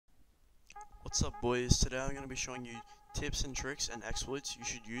What's up, boys? Today I'm going to be showing you tips and tricks and exploits you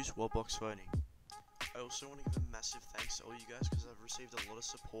should use while box fighting. I also want to give a massive thanks to all you guys because I've received a lot of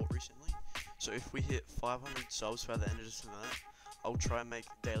support recently. So if we hit 500 subs by the end of this tonight, I'll try and make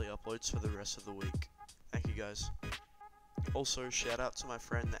daily uploads for the rest of the week. Thank you guys. Also, shout out to my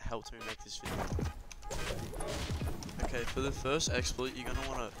friend that helped me make this video. Okay, for the first exploit, you're going to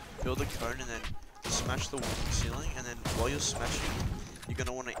want to build a cone and then smash the ceiling, and then while you're smashing, you're going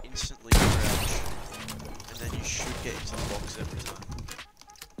to want to instantly crouch, and then you should get into the box every time.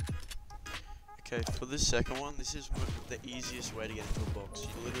 Okay, for this second one, this is the easiest way to get into a box.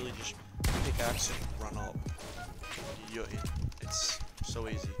 You literally just pickaxe and run up. You're in. It's so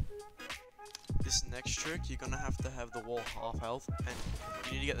easy. This next trick, you're going to have the wall half health, and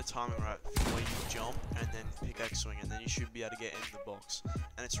you need to get the timing right from where you jump and then pickaxe swing, and then you should be able to get in the box.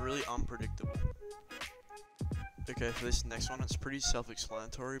 And it's really unpredictable. Okay, for this next one, it's pretty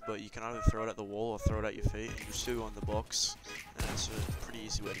self-explanatory, but you can either throw it at the wall or throw it at your feet, and you'll still go in the box, and it's a pretty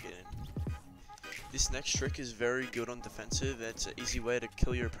easy way to get in. This next trick is very good on defensive. It's an easy way to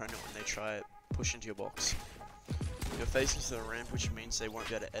kill your opponent when they try to push into your box. You're facing to the ramp, which means they won't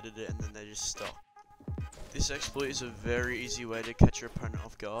be able to edit it, and then they're just stuck. This exploit is a very easy way to catch your opponent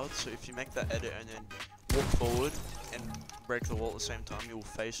off guard, so if you make that edit and then walk forward and break the wall at the same time, you will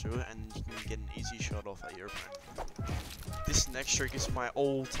phase through it and you can get an easy shot off at your opponent. This next trick is my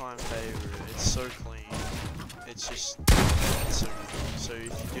all-time favorite. It's so clean. It's so good. So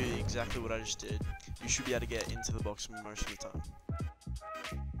if you do exactly what I just did, you should be able to get into the box most of the time.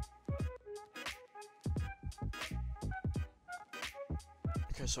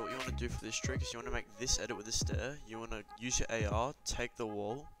 Okay, so what you want to do for this trick is you want to make this edit with a stair. You want to use your AR, take the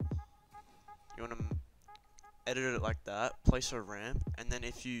wall. You want to edit it like that, place a ramp, and then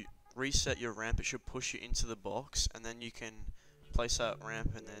if you reset your ramp, it should push you into the box, and then you can place that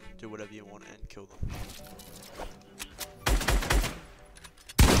ramp and then do whatever you want and kill them.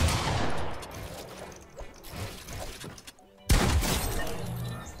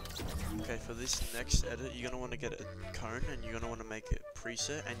 Okay, for this next edit, you're going to want to get a cone and you're going to want to make it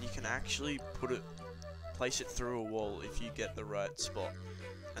preset, and you can actually place it through a wall if you get the right spot.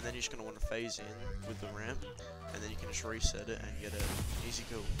 And then you're just going to want to phase in with the ramp, and then you can just reset it and get an easy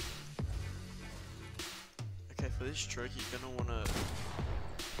kill. Okay, for this trick, you're going to want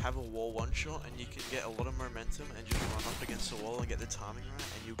to have a wall one shot, and you can get a lot of momentum and just run up against the wall and get the timing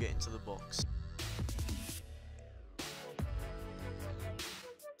right, and you'll get into the box.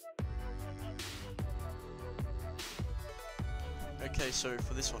 Okay, so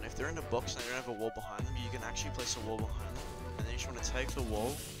for this one, if they're in a box and they don't have a wall behind them, you can actually place a wall behind them, and then you just want to take the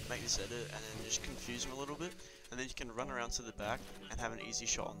wall, make this edit, and then just confuse them a little bit, and then you can run around to the back and have an easy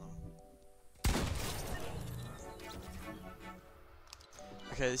shot on them.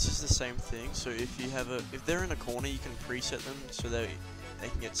 Okay, this is the same thing. So if they're in a corner, you can preset them so they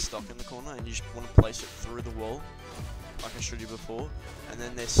can get stuck in the corner, and you just want to place it through the wall, like I showed you before, and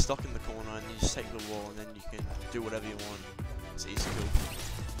then they're stuck in the corner, and you just take the wall, and then you can do whatever you want. It's easy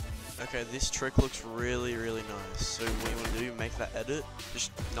kill. Okay, this trick looks really nice. So what you want to do, make that edit,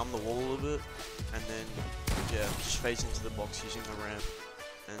 just numb the wall a little bit, and then yeah, just phase into the box using the ramp,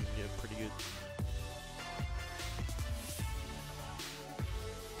 and yeah, pretty good.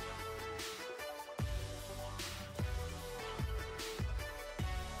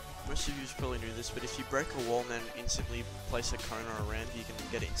 Most of you probably knew this, but if you break a wall and then instantly place a cone or a ramp, you can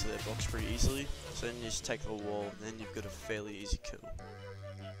get it into their box pretty easily. So then you just take the wall, and then you've got a fairly easy kill.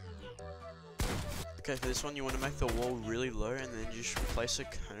 Okay, for this one, you want to make the wall really low, and then you just place a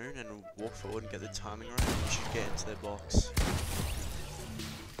cone and walk forward and get the timing right, and you should get into their box.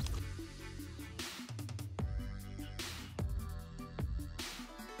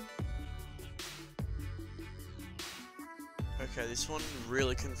 Okay, this one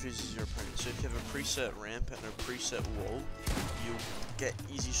really confuses your opponent. So if you have a preset ramp and a preset wall, you'll get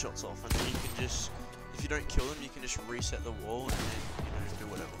easy shots off, and then you can just, if you don't kill them, you can just reset the wall and then, do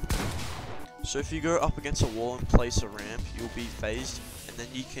whatever. So if you go up against a wall and place a ramp, you'll be phased, and then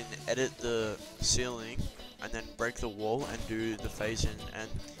you can edit the ceiling and then break the wall and do the phase in, and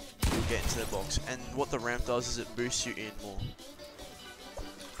you'll get into the box. And what the ramp does is it boosts you in more.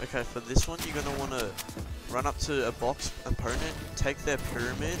 Okay, for this one, you're going to want to run up to a box opponent, take their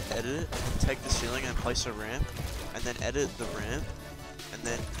pyramid, edit it, take the ceiling and place a ramp, and then edit the ramp, and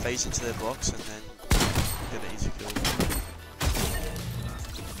then phase into their box, and then get an easy kill.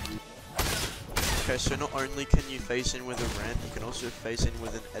 Okay, so not only can you phase in with a ramp, you can also phase in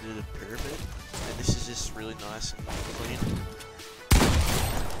with an edited pyramid, and this is just really nice and clean.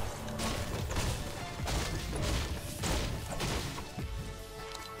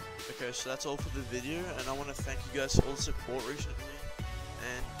 Okay, so that's all for the video, and I want to thank you guys for all the support recently.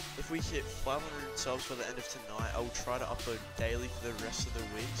 And if we hit 500 subs by the end of tonight, I will try to upload daily for the rest of the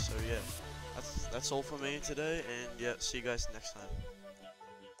week. So yeah, that's all for me today, and yeah, see you guys next time.